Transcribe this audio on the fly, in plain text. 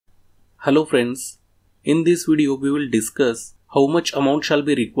Hello friends, in this video we will discuss how much amount shall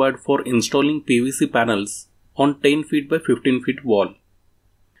be required for installing PVC panels on 10 feet by 15 feet wall.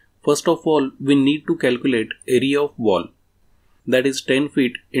 First of all, we need to calculate area of wall, that is 10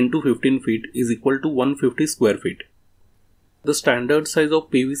 feet into 15 feet is equal to 150 square feet. The standard size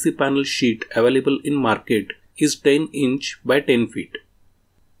of PVC panel sheet available in market is 10 inch by 10 feet.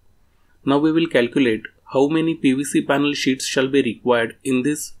 Now we will calculate how many PVC panel sheets shall be required in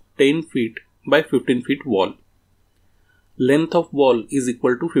this 10 feet by 15 feet wall. Length of wall is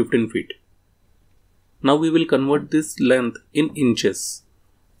equal to 15 feet. Now we will convert this length in inches.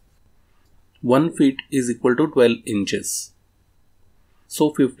 1 feet is equal to 12 inches.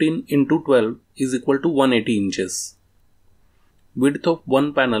 So 15 into 12 is equal to 180 inches. Width of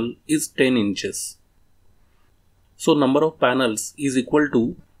one panel is 10 inches. So number of panels is equal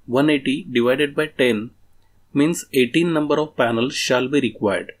to 180 divided by 10 means 18 number of panels shall be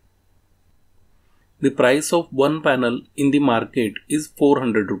required. The price of one panel in the market is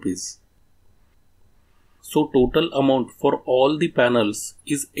 400 rupees. So total amount for all the panels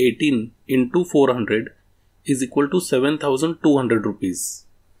is 18 into 400 is equal to 7200 rupees.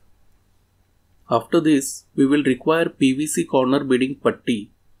 After this, we will require PVC corner beading putty,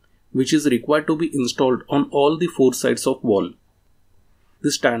 which is required to be installed on all the four sides of wall.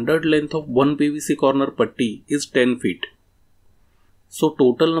 The standard length of one PVC corner putty is 10 feet. So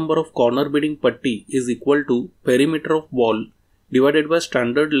total number of corner beading putty is equal to perimeter of wall divided by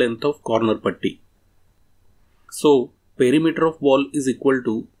standard length of corner putty. So perimeter of wall is equal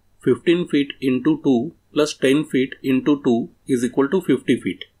to 15 feet into 2 plus 10 feet into 2 is equal to 50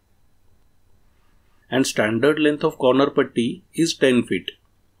 feet. And standard length of corner putty is 10 feet.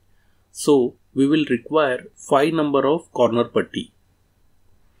 So we will require 5 number of corner putty.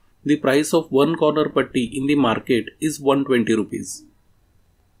 The price of one corner putty in the market is 120 rupees.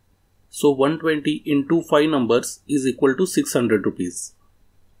 So 120 into 5 numbers is equal to 600 rupees.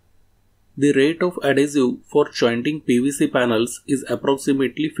 The rate of adhesive for jointing PVC panels is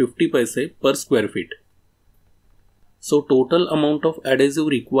approximately 50 paise per square feet. So total amount of adhesive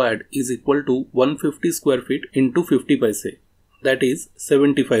required is equal to 150 square feet into 50 paise, that is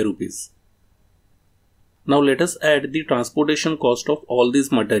 75 rupees. Now let us add the transportation cost of all these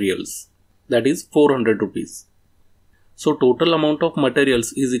materials, that is 400 rupees. So total amount of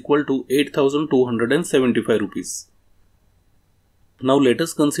materials is equal to 8275 rupees. Now let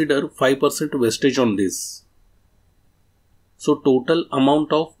us consider 5% wastage on this. So total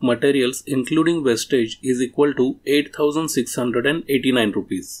amount of materials including wastage is equal to 8689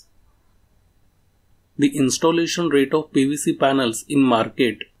 rupees. The installation rate of PVC panels in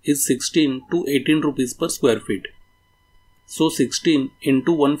market is 16 to 18 rupees per square feet. So 16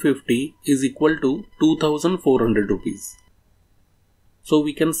 into 150 is equal to 2400 rupees. So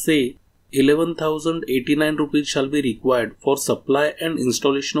we can say 11,089 rupees shall be required for supply and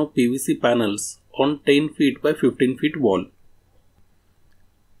installation of PVC panels on 10 feet by 15 feet wall.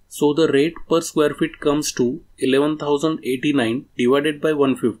 So the rate per square feet comes to 11,089 divided by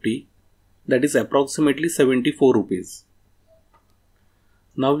 150, that is approximately 74 rupees.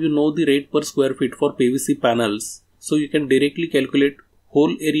 Now you know the rate per square feet for PVC panels, so you can directly calculate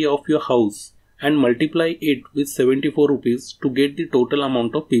whole area of your house and multiply it with 74 rupees to get the total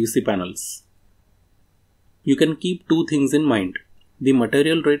amount of PVC panels. You can keep two things in mind. The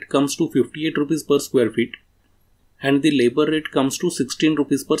material rate comes to 58 rupees per square feet and the labor rate comes to 16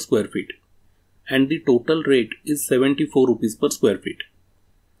 rupees per square feet, and the total rate is 74 rupees per square feet.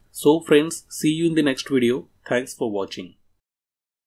 So friends, see you in the next video. Thanks for watching.